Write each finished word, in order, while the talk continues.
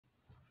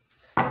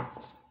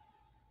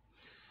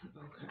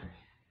Okay.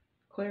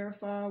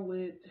 Clarify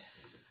with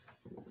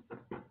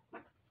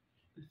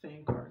the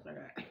same cards I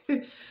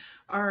got.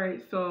 All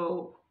right,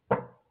 so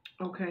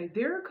okay,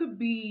 there could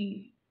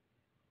be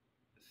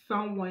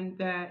someone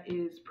that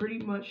is pretty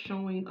much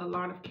showing a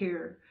lot of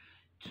care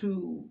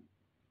to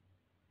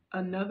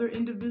another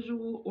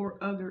individual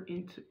or other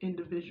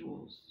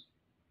individuals.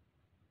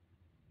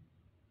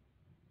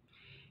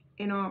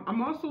 And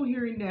I'm also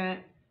hearing that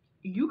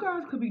you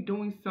guys could be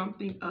doing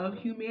something of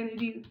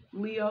humanity,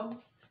 Leo.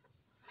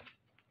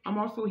 I'm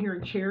also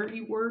hearing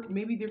charity work.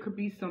 Maybe there could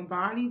be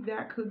somebody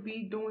that could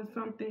be doing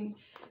something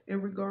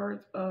in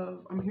regards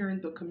of, I'm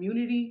hearing the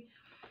community.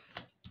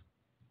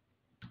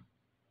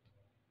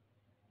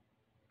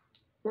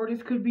 Or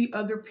this could be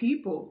other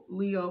people,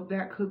 Leo,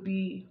 that could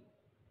be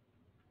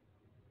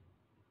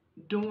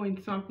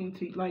doing something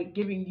to, like,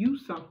 giving you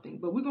something.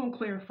 But we're going to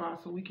clarify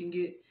so we can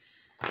get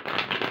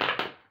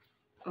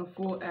a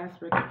full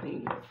aspect of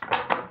things.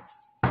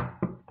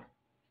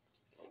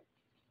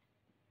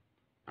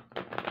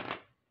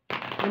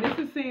 And this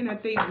is saying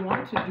that they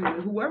want to do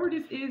it. Whoever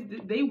this is,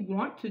 they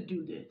want to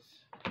do this.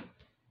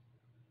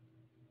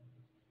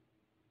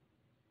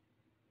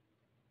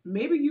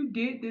 Maybe you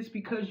did this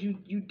because you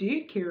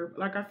did care.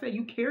 Like I said,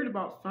 you cared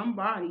about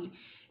somebody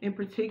in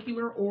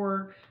particular,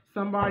 or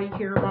somebody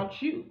cared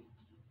about you.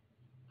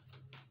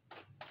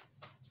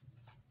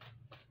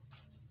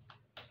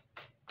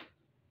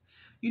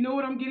 You know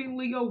what I'm getting,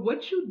 Leo?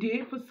 What you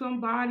did for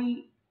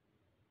somebody,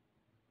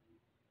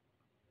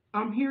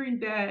 I'm hearing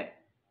that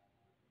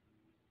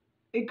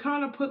it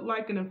kind of put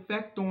like an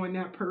effect on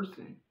that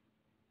person.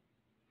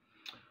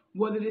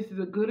 Whether this is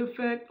a good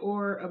effect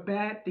or a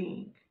bad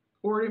thing,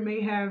 or they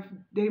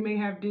may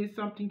have did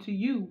something to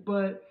you,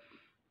 but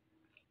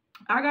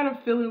I got a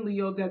feeling,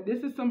 Leo, that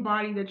this is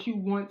somebody that you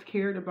once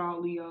cared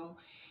about, Leo.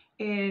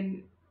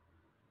 And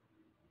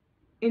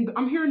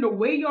I'm hearing the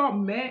way y'all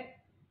met,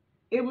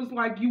 it was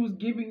like you was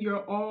giving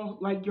your all,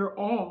 like your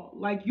all.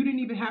 Like you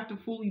didn't even have to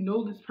fully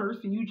know this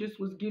person. You just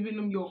was giving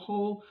them your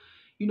whole,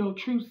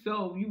 true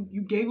self.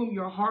 You gave them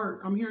your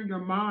heart. I'm hearing your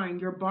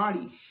mind, your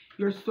body,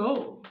 your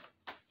soul.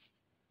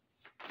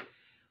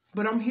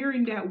 But I'm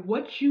hearing that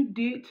what you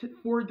did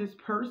for this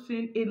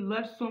person, it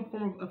left some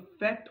form of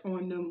effect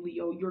on them,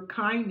 Leo. Your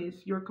kindness,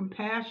 your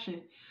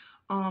compassion,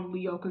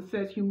 Leo, because it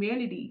says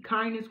humanity,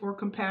 kindness or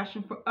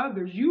compassion for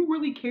others. You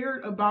really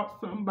cared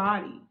about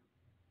somebody.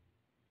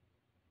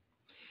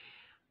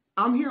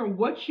 I'm hearing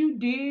what you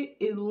did,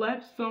 it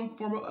left some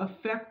form of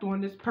effect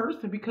on this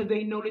person because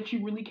they know that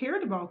you really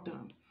cared about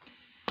them.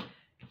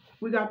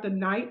 We got the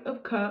Knight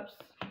of Cups,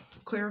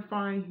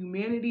 clarifying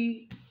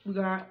humanity. We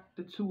got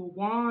the Two of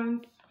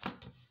Wands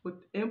with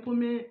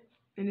implement,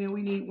 and then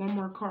we need one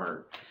more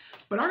card.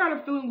 But I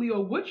got a feeling, Leo,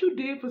 what you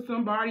did for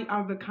somebody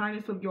out of the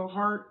kindness of your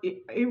heart,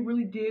 it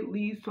really did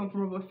leave some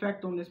form of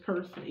effect on this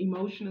person,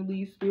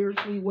 emotionally,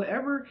 spiritually,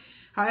 whatever,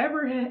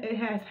 however it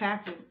has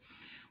happened.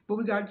 But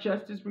we got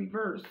Justice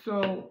reversed.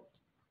 So,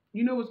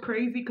 you know what's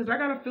crazy? Because I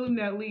got a feeling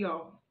that,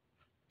 Leo,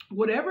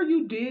 whatever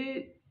you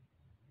did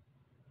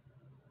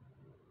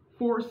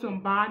for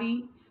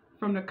somebody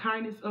from the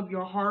kindness of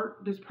your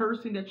heart, this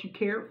person that you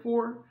cared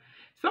for,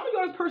 some of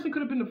y'all, this person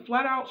could have been a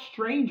flat out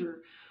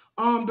stranger.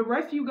 The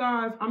rest of you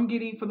guys, I'm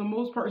getting, for the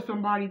most part,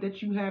 somebody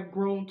that you have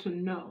grown to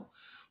know.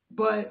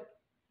 But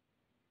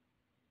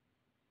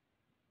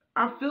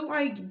I feel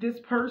like this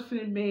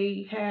person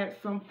may have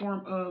some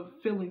form of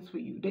feelings for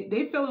you.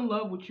 They fell in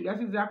love with you.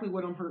 That's exactly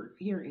what I'm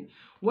hearing.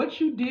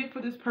 What you did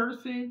for this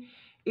person,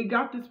 it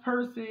got this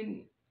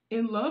person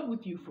in love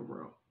with you for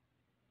real.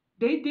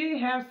 They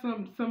did have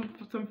some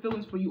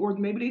feelings for you, or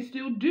maybe they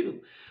still do.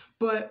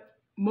 But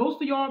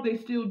most of y'all, they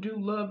still do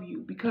love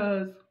you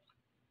because,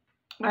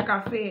 like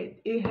I said,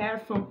 it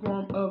has some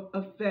form of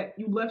effect.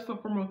 You left some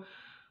form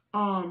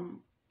of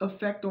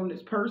effect on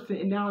this person,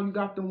 and now you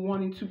got them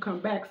wanting to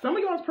come back. Some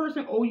of y'all's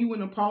person owe you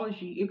an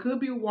apology. It could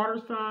be a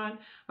water sign,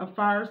 a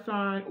fire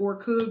sign, or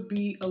it could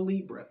be a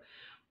Libra.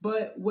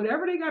 But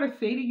whatever they got to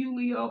say to you,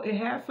 Leo, it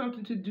has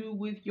something to do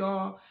with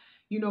y'all,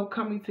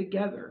 coming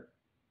together.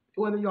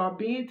 Whether y'all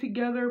being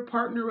together,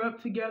 partner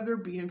up together,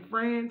 being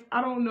friends,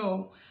 I don't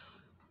know.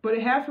 But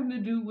it has something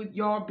to do with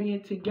y'all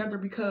being together,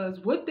 because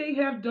what they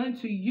have done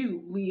to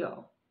you,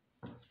 Leo,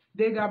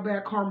 they got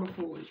bad karma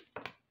for it.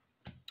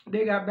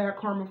 They got bad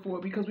karma for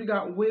it, because we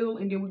got will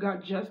and then we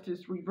got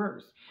justice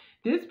reversed.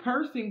 This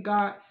person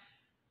got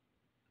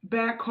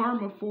bad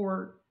karma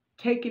for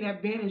taking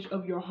advantage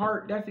of your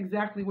heart. That's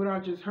exactly what I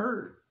just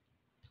heard.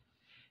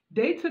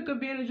 They took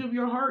advantage of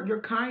your heart,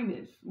 your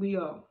kindness,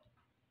 Leo.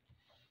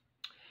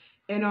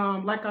 And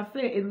like I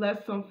said, it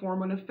left some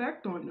form of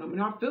effect on them.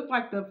 And I feel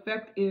like the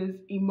effect is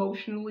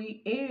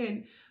emotionally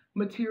and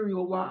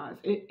material wise.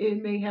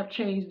 It may have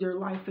changed their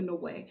life in a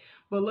way.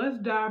 But let's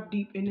dive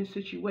deep in this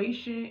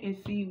situation and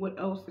see what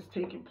else is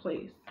taking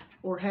place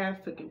or has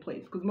taken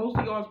place. Because most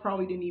of y'all's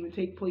probably didn't even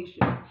take place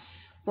yet as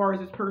far as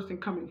this person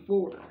coming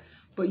forward.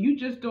 But you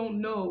just don't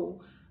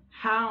know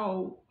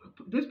how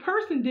this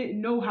person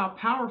didn't know how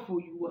powerful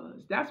you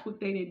was. That's what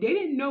they did. They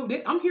didn't know.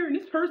 I'm hearing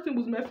this person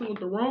was messing with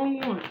the wrong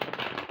one.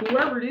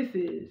 Whoever this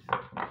is,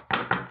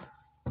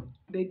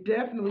 they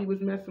definitely was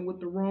messing with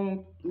the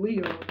wrong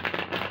Leo.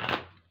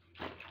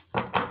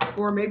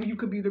 Or maybe you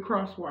could be the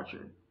cross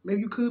watcher.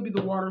 Maybe you could be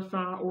the water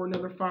sign or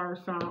another fire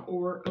sign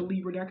or a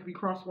Libra that could be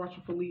cross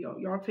watching for Leo.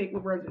 Y'all take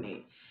what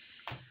resonate.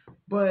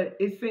 But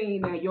it's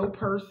saying that your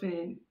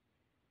person,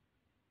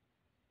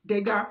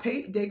 they got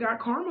paid, they got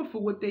karma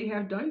for what they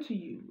have done to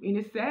you. And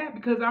it's sad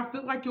because I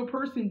feel like your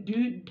person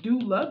do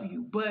love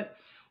you, but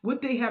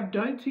what they have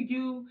done to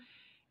you,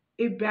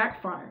 it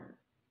backfired.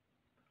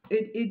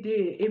 It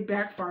did. It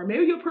backfired.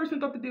 Maybe your person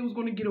thought that they was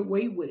going to get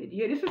away with it.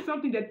 Yeah, this is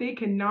something that they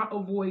cannot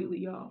avoid,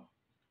 Leo.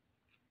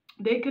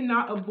 They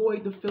cannot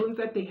avoid the feelings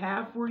that they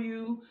have for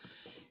you.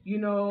 You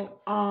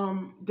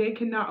know, they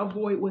cannot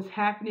avoid what's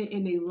happening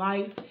in their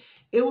life.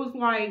 It was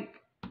like,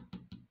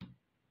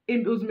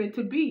 it was meant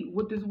to be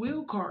with this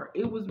wheel card.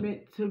 It was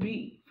meant to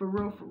be, for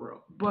real, for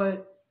real.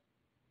 But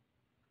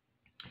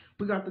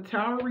we got the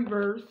Tower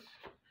reversed.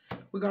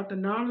 We got the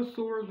Nine of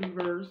Swords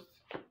reversed.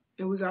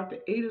 And we got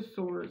the Eight of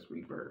Swords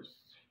reversed.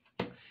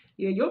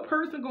 Yeah, your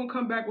person going to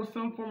come back with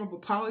some form of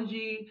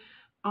apology,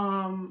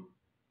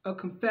 a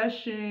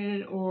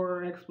confession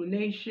or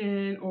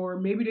explanation, or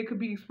maybe they could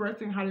be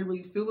expressing how they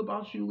really feel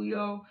about you,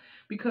 Leo,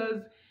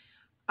 because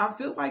I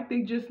feel like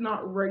they just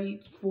not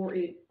ready for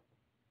it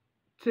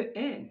to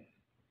end.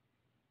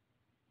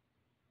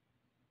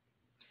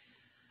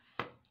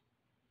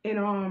 And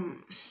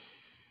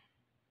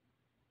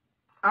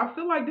I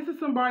feel like this is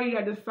somebody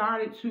that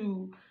decided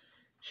to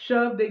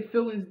shove their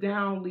feelings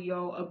down,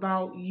 Leo,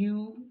 about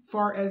you,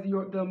 far as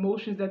the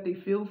emotions that they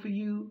feel for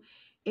you,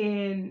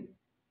 and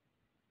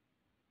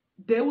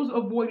they was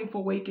avoiding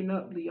for waking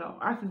up, Leo.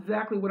 That's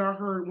exactly what I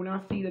heard when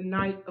I see the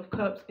Knight of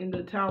Cups in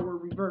the Tower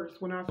reverse.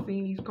 When I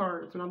seen these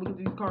cards, when I look at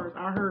these cards,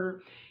 I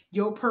heard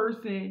your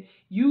person,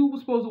 you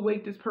was supposed to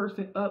wake this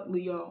person up,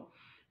 Leo.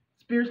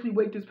 Spiritually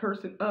wake this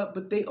person up,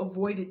 but they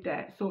avoided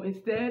that. So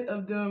instead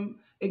of them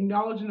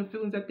acknowledging the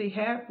feelings that they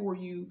had for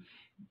you,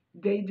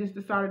 they just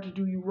decided to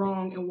do you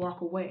wrong and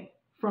walk away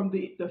from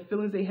the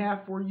feelings they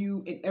have for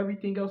you and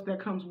everything else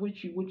that comes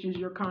with you, which is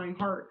your kind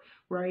heart,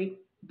 right?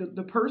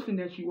 The person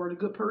that you are, the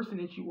good person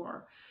that you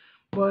are.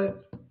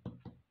 But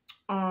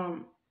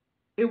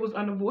it was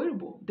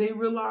unavoidable. They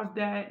realized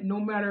that no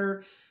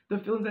matter the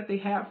feelings that they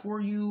have for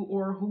you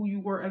or who you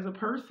were as a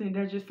person,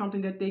 that's just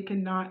something that they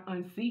cannot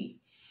unsee,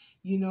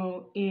 you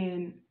know,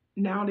 and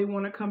now they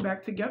want to come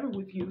back together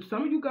with you.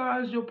 Some of you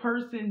guys, your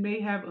person may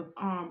have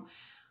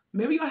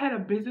maybe y'all had a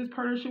business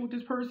partnership with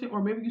this person,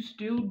 or maybe you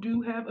still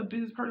do have a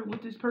business partner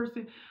with this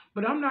person,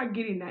 but I'm not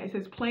getting that. It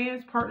says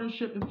plans,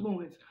 partnership,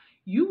 influence.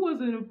 You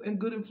wasn't a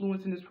good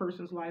influence in this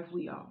person's life,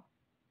 Leo.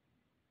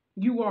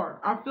 You are.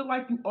 I feel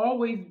like you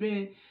always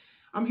been,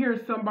 I'm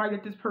hearing somebody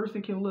that this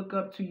person can look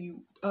up to,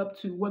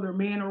 whether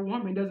man or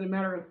woman, doesn't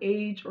matter of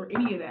age or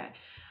any of that.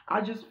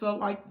 I just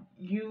felt like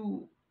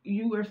you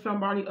are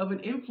somebody of an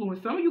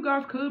influence. Some of you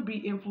guys could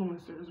be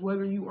influencers,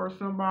 whether you are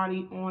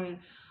somebody on,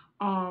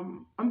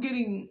 I'm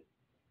getting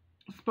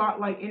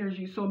spotlight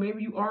energy. So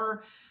maybe you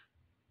are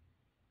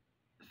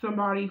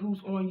somebody who's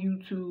on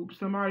YouTube,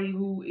 somebody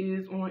who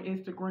is on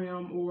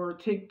Instagram or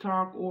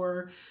TikTok,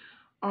 or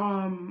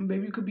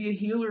maybe you could be a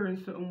healer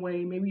in some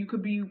way. Maybe you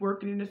could be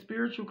working in the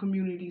spiritual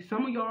community.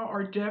 Some of y'all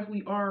are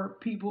definitely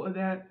people of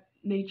that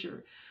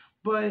nature.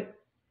 But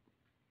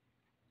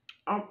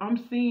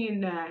I'm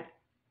seeing that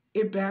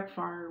it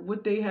backfired.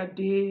 What they had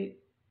did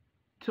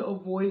to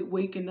avoid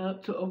waking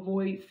up, to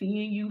avoid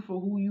seeing you for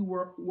who you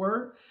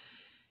were,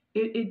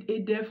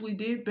 it definitely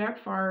did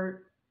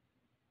backfire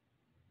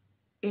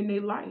in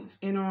their life.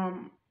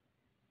 And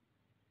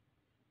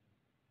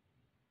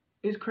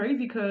it's crazy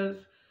because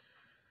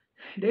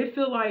they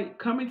feel like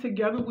coming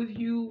together with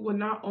you will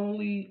not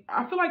only,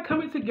 I feel like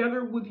coming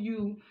together with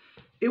you,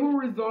 it will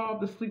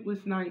resolve the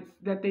sleepless nights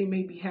that they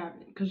may be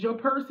having. Because your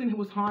person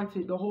was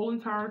haunted the whole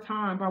entire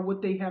time by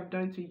what they have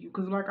done to you.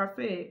 Because like I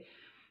said,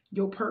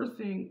 your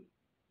person,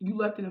 you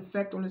left an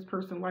effect on this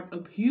person, like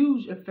a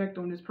huge effect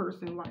on this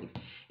person's life.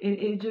 And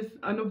it's just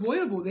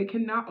unavoidable. They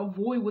cannot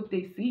avoid what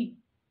they see.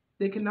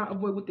 They cannot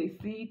avoid what they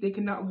see. They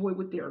cannot avoid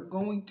what they are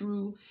going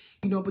through,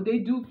 you know, but they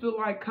do feel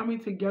like coming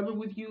together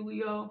with you,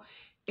 Leo,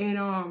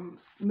 and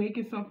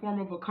making some form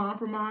of a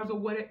compromise or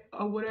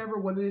whatever,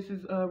 whether this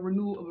is a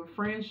renewal of a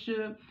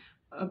friendship,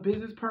 a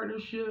business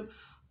partnership,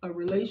 a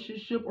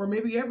relationship, or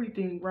maybe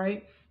everything,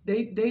 right?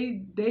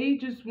 They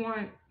just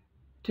want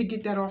to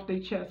get that off their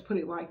chest, put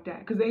it like that,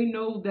 because they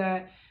know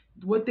that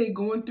what they're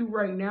going through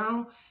right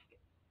now,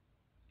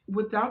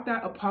 without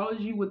that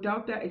apology,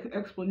 without that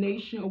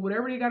explanation, or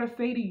whatever they got to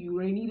say to you,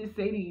 or they need to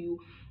say to you,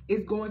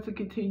 is going to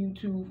continue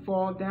to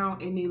fall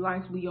down in their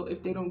life, Leo,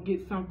 if they don't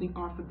get something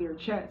off of their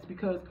chest,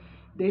 because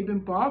they've been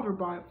bothered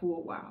by it for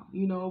a while,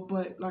 you know.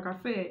 But like I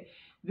said,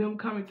 them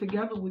coming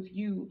together with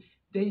you,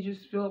 they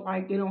just feel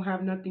like they don't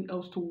have nothing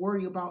else to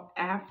worry about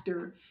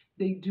after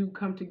they do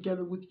come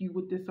together with you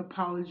with this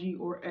apology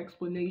or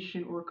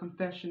explanation or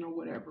confession or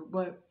whatever.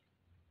 But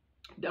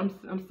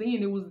I'm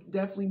seeing it was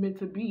definitely meant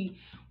to be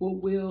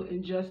what will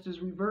and justice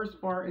reverse,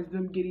 far as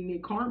them getting their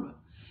karma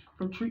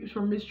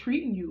from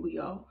mistreating you,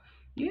 Leo.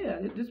 Yeah,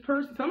 this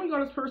person, some of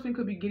y'all, this person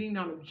could be getting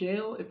out of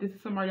jail if this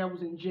is somebody that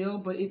was in jail.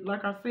 But it,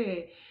 like I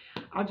said,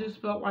 I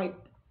just felt like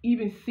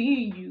even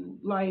seeing you,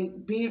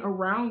 like being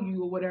around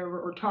you or whatever,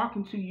 or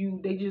talking to you,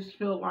 they just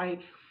felt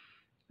like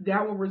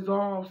that will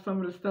resolve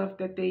some of the stuff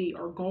that they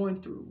are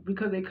going through,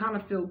 because they kind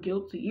of feel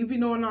guilty.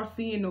 Even though I'm not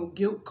seeing no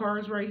guilt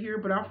cards right here,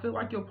 but I feel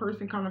like your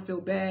person kind of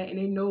feel bad, and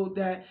they know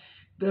that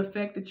the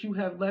effect that you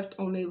have left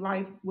on their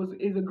life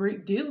is a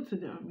great deal to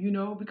them, you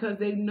know, because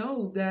they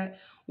know that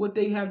what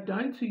they have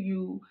done to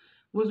you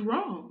was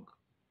wrong.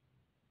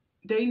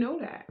 They know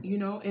that, you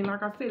know, and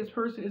like I said, this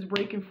person is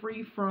breaking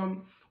free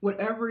from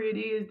whatever it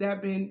is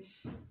that been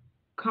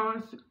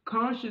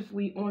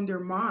consciously on their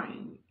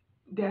mind,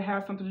 that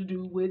has something to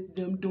do with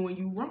them doing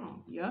you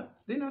wrong. Yep.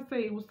 Then I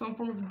say it was some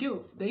form of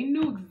guilt. They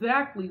knew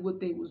exactly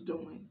what they was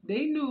doing.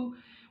 They knew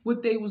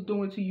what they was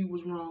doing to you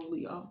was wrong,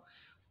 Leo.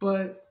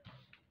 But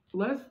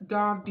let's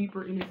dive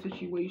deeper in the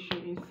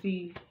situation and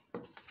see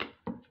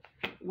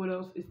what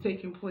else is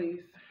taking place.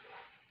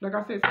 Like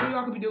I said, some of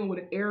y'all could be dealing with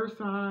an air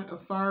sign, a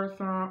fire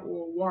sign,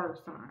 or a water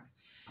sign.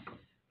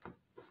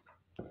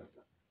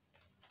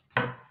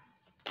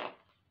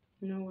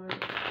 You know what?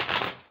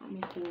 I'm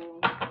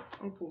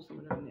gonna pull some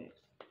of that next.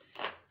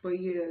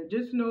 But yeah,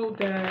 just know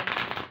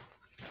that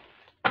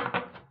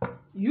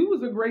you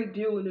was a great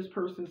deal in this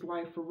person's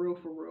life, for real,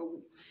 for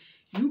real.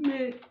 You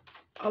meant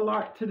a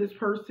lot to this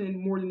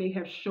person, more than they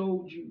have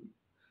showed you,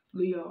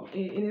 Leo.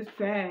 And it's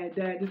sad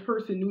that this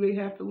person knew they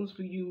had feelings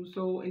for you.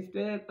 So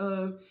instead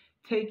of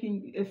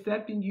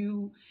accepting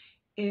you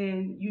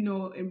and, you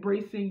know,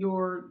 embracing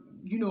your,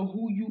 you know,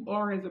 who you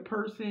are as a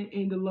person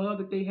and the love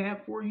that they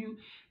have for you,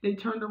 they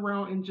turned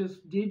around and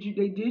just did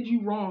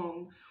you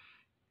wrong,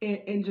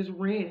 and just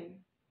ran.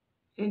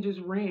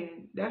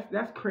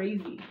 That's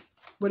crazy.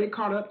 But it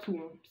caught up to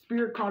them.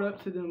 Spirit caught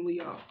up to them,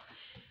 Leo.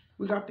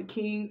 We got the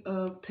King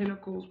of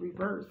Pentacles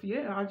reversed.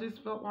 Yeah, I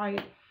just felt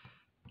like,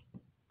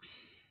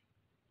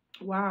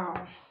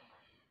 wow.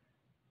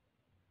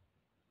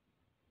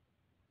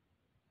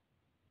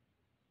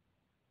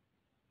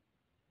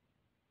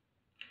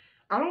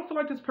 I don't feel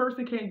like this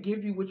person can't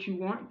give you what you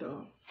want,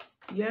 though.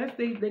 Yes,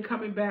 they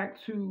coming back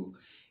to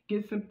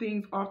get some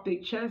things off their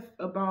chest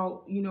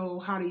about, you know,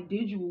 how they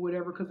did you or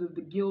whatever, because of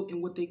the guilt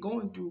and what they're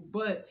going through.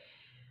 But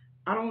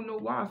I don't know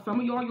why. Some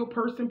of y'all, your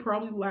person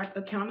probably lack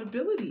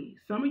accountability.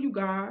 Some of you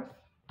guys,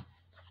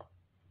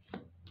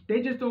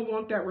 they just don't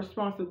want that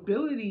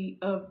responsibility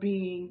of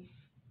being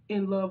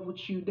in love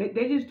with you.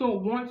 They just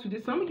don't want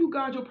to. Some of you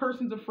guys, your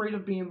person's afraid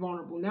of being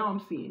vulnerable. Now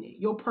I'm seeing it.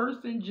 Your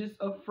person just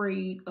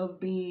afraid of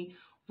being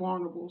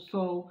vulnerable.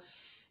 So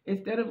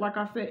instead of, like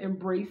I said,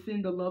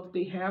 embracing the love that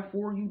they have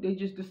for you, they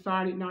just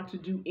decided not to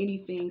do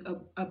anything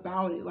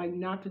about it. Like,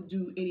 not to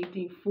do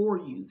anything for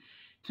you,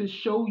 to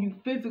show you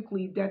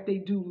physically that they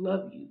do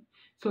love you.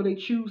 So they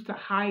choose to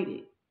hide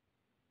it.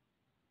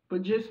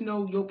 But just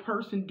know your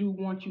person do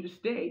want you to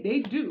stay. They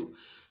do.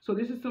 So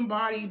this is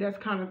somebody that's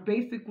kind of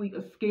basically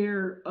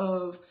scared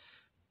of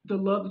the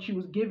love that you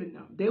was giving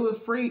them. They were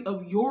afraid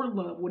of your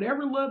love,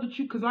 whatever love that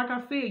you, because like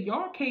I said,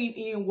 y'all came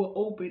in with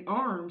open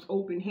arms,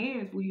 open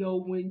hands, Leo,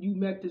 when you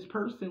met this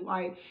person.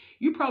 Like,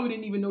 you probably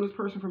didn't even know this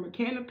person from a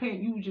can of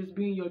paint. You was just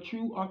being your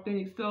true,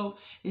 authentic self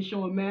and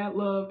showing mad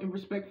love and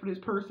respect for this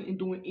person and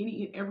doing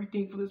any and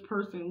everything for this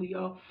person,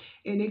 Leo.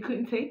 And they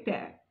couldn't take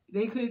that.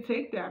 They couldn't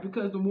take that,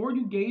 because the more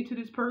you gave to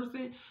this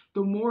person,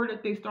 the more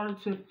that they started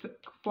to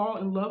fall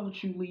in love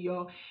with you,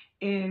 Leo.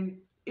 And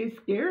it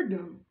scared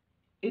them.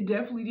 It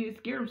definitely did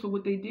scare them. So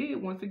what they did,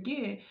 once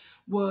again,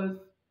 was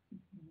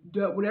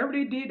whatever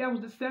they did that was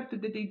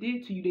deceptive that they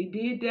did to you, they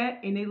did that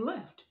and they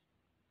left.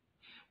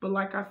 But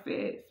like I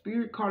said,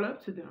 Spirit caught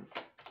up to them,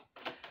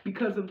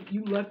 because of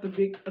you left a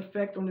big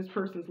effect on this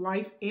person's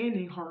life and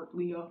their heart,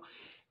 Leo.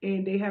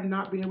 And they have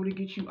not been able to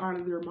get you out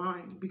of their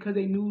mind, because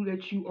they knew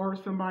that you are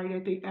somebody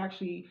that they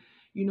actually,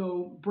 you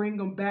know, bring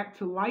them back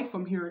to life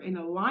from here in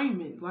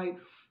alignment. Like,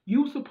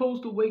 you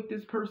supposed to wake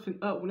this person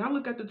up. When I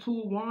look at the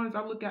Two of Wands,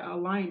 I look at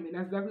alignment.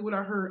 That's exactly what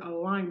I heard,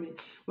 alignment.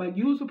 Like,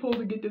 you supposed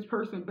to get this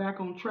person back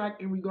on track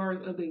in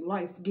regards of their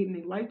life, getting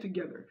their life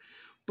together.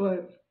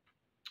 But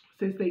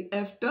since they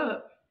effed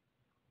up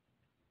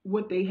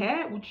what they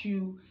had with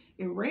you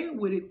and ran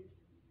with it,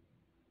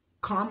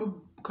 karma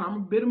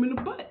bit them in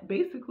the butt,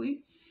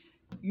 basically.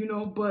 You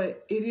know,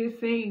 but it is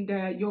saying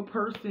that your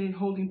person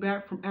holding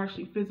back from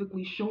actually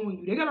physically showing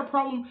you. They got a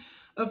problem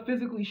of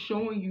physically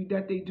showing you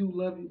that they do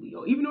love you,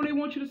 Leo. Even though they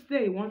want you to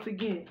stay, once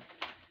again.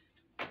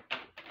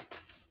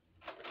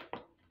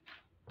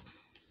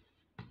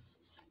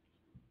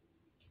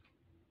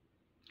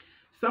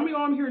 Some of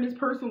y'all, I'm hearing this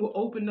person will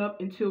open up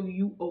until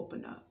you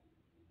open up.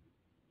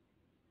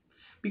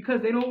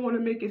 Because they don't want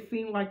to make it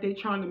seem like they're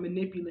trying to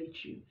manipulate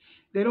you.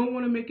 They don't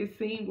want to make it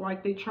seem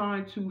like they're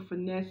trying to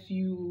finesse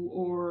you,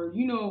 or,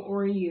 you know,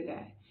 or any of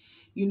that.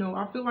 You know,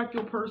 I feel like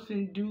your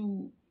person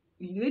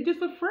they're just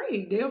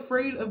afraid. They're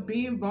afraid of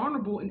being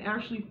vulnerable and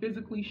actually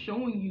physically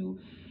showing you,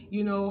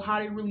 you know, how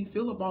they really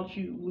feel about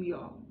you,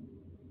 Leo.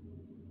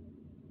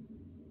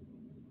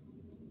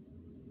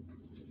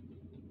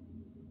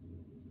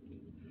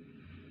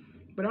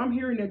 But I'm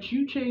hearing that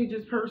you changed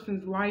this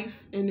person's life,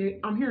 and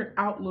I'm hearing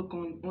outlook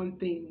on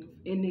things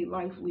in their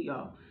life,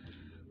 Leo.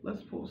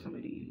 Let's pull some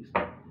of these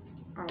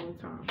Hour of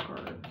Time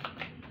cards.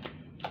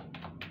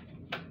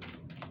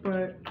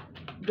 But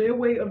their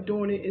way of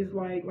doing it is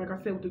like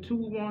I said, with the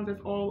Two of Wands,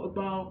 that's all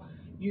about,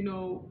 you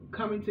know,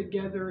 coming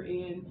together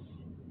and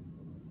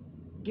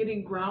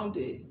getting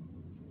grounded,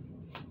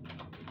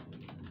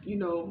 you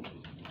know,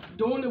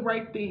 doing the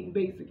right thing,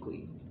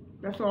 basically.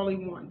 That's all they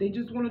want. They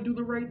just want to do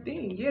the right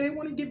thing. Yeah, they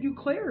want to give you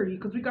clarity,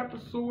 because we got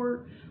the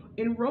Sword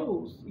and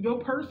Rose.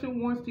 Your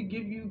person wants to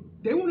give you,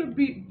 they want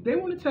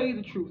to tell you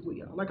the truth,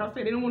 Leo. Like I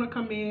said, they don't want to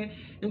come in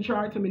and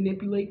try to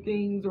manipulate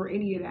things or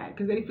any of that,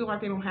 because they feel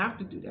like they don't have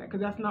to do that, because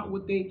that's not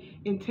what their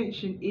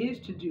intention is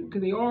to do,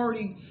 because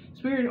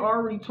Spirit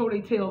already told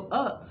their tail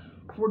up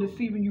for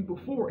deceiving you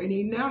before,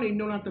 and now they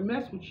know not to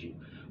mess with you.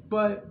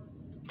 But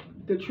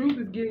the truth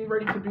is getting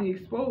ready to be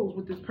exposed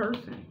with this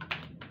person.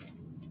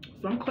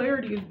 Some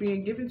clarity is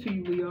being given to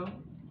you, Leo.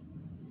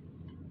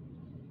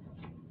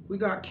 We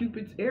got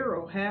Cupid's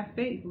arrow, have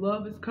faith,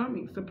 love is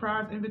coming,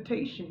 surprise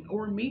invitation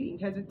or meeting,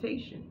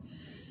 hesitation.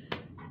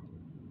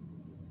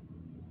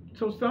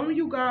 So some of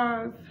you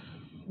guys,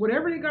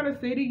 whatever they got to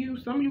say to you,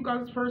 some of you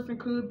guys, this person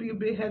could be a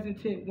bit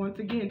hesitant once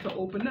again to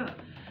open up.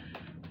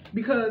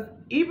 Because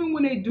even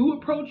when they do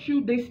approach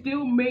you, they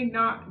still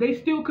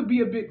could be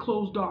a bit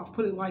closed off,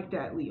 put it like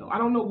that, Leo. I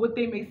don't know what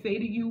they may say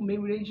to you.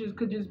 Maybe they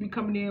could just be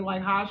coming in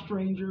like, hi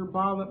stranger,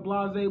 blase,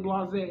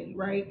 blase,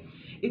 right?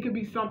 It could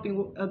be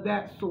something of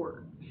that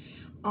sort.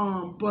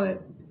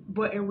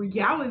 But in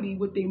reality,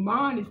 what their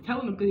mind is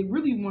telling them, they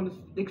really want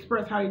to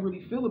express how they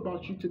really feel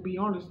about you, to be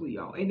honest,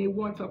 Leo. And they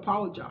want to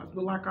apologize.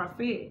 But like I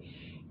said,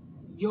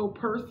 your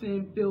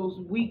person feels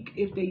weak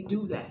if they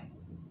do that.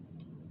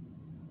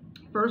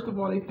 First of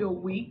all, they feel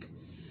weak.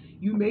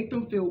 You make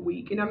them feel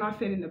weak. And I'm not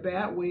saying in a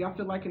bad way. I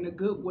feel like in a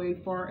good way,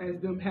 far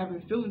as them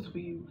having feelings for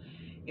you.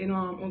 And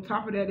on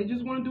top of that, they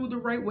just want to do it the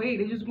right way.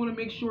 They just want to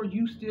make sure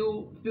you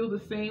still feel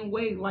the same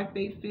way like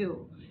they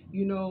feel.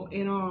 You know,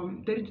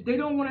 and they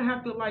don't want to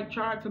have to like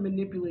try to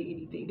manipulate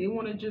anything. They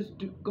want to just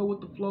go with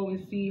the flow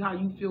and see how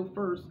you feel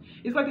first.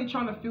 It's like they're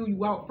trying to feel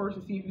you out first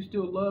and see if you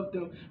still love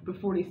them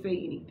before they say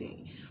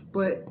anything.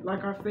 But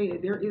like I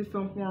said, there is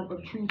some form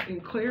of truth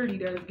and clarity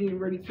that is getting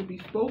ready to be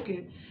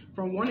spoken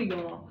from one of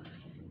y'all.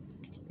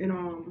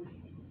 And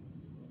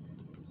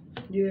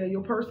yeah,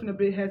 your person a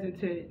bit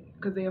hesitant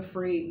because they're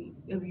afraid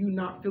of you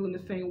not feeling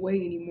the same way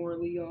anymore,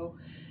 Leo.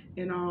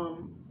 And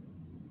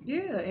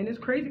yeah, and it's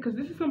crazy because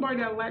this is somebody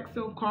that lacks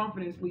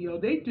self-confidence, Leo.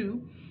 They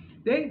do.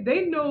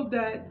 They know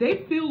that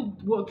they feel,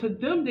 well, to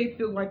them they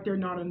feel like they're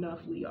not enough,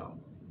 Leo.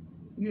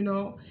 You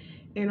know,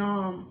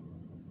 and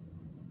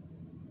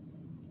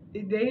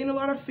they in a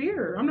lot of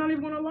fear. I'm not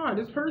even gonna lie.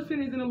 This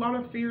person is in a lot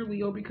of fear,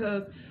 Leo,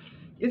 because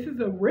this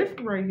is a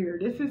risk right here.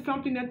 This is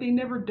something that they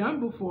never done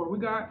before. We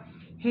got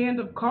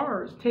Hand of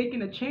Cards,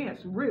 taking a chance,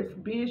 risk,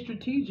 being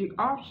strategic,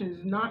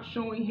 options, not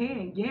showing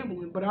hand,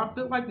 gambling. But I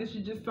feel like this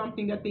is just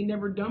something that they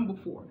never done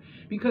before,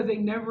 because they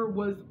never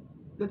was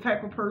the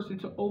type of person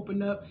to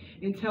open up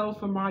and tell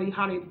somebody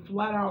how they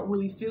flat out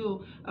really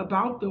feel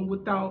about them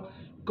without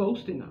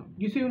ghosting them.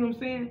 You see what I'm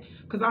saying?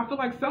 Because I feel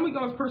like some of you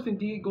guys, person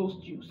did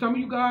ghost you. Some of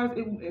you guys,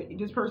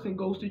 this person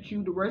ghosted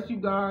you. The rest of you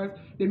guys,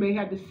 they may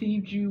have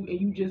deceived you,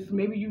 and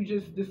maybe you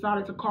just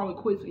decided to call it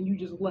quits and you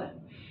just left.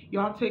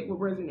 Y'all take what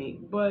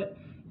resonates. But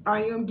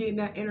I am getting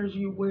that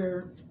energy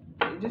where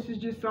this is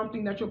just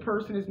something that your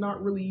person is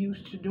not really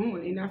used to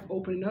doing, and that's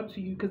opening up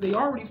to you, because they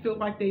already feel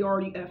like they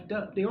already effed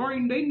up. They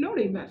know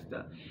they messed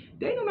up.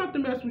 They don't have to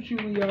mess with you,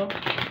 Leo.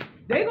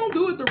 They gonna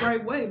do it the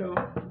right way though.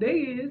 They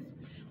is.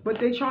 But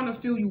they trying to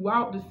feel you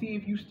out to see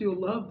if you still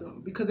love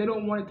them, because they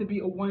don't want it to be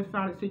a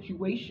one-sided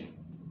situation.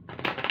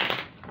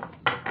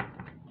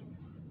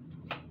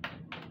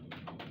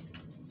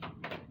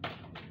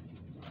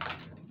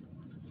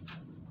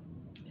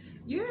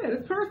 Yeah,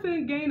 this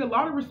person gained a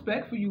lot of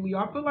respect for you, Leo.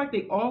 I feel like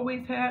they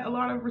always had a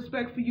lot of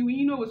respect for you. And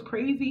you know what's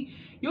crazy?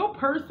 Your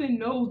person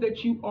knows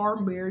that you are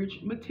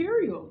marriage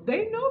material.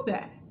 They know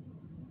that.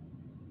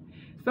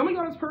 Some of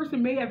y'all's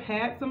person may have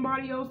had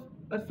somebody else,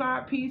 a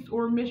side piece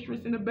or a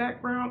mistress in the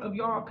background of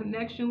y'all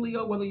connection,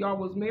 Leo, whether y'all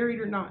was married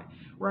or not,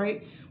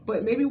 right?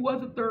 But maybe it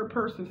was a third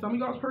person. Some of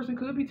y'all's person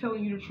could be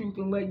telling you the truth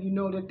and letting you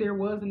know that there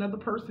was another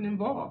person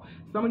involved.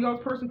 Some of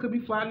y'all's person could be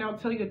flat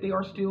out telling you that they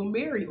are still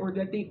married, or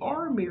that they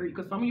are married,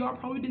 because some of y'all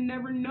probably didn't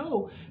never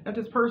know that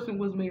this person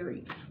was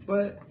married.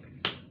 But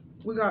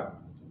we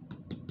got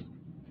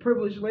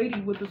privileged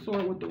lady with the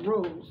sword with the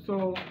rose.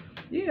 So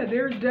yeah,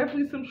 there's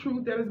definitely some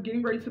truth that is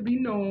getting ready to be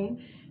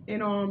known.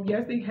 And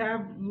yes, they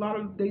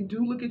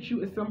do look at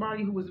you as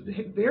somebody who was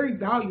very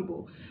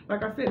valuable.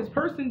 Like I said, this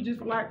person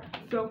just lacks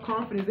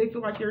self-confidence. They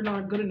feel like they're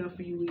not good enough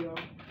for you, Leo.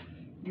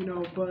 You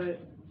know,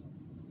 but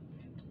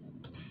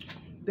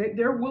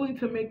they're willing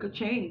to make a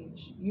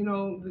change. You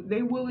know,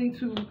 they're willing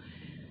to,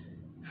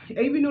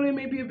 even though they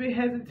may be a bit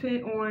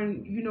hesitant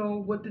on, you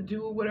know, what to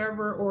do or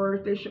whatever, or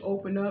if they should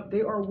open up,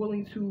 they are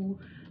willing to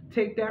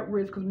take that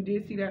risk, because we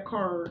did see that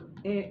card,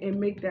 and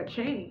make that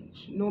change.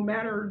 No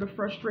matter the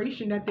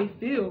frustration that they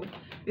feel,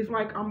 it's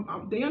like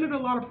they under a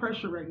lot of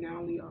pressure right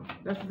now, Leo.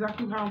 That's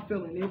exactly how I'm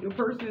feeling. The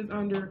person is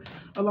under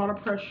a lot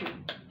of pressure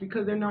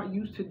because they're not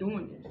used to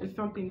doing this. It's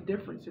something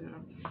different to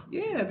them.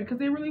 Yeah, because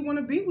they really want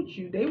to be with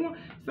you. They want,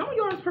 some of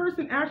y'all's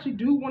person actually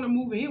do want to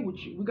move in with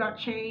you. We got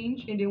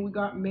change, and then we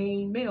got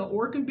main male,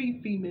 or it can be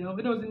female.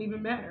 It doesn't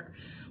even matter.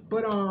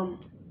 But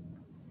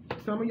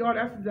some of y'all,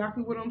 that's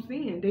exactly what I'm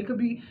seeing. They could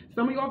be,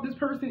 some of y'all, if this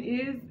person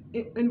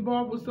is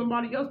involved with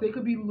somebody else, they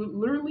could be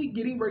literally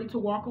getting ready to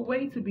walk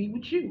away to be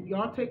with you.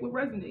 Y'all take what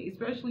resonates,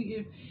 especially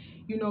if,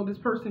 you know, this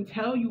person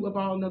tell you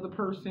about another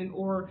person,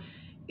 or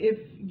if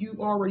you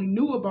already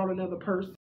knew about another person.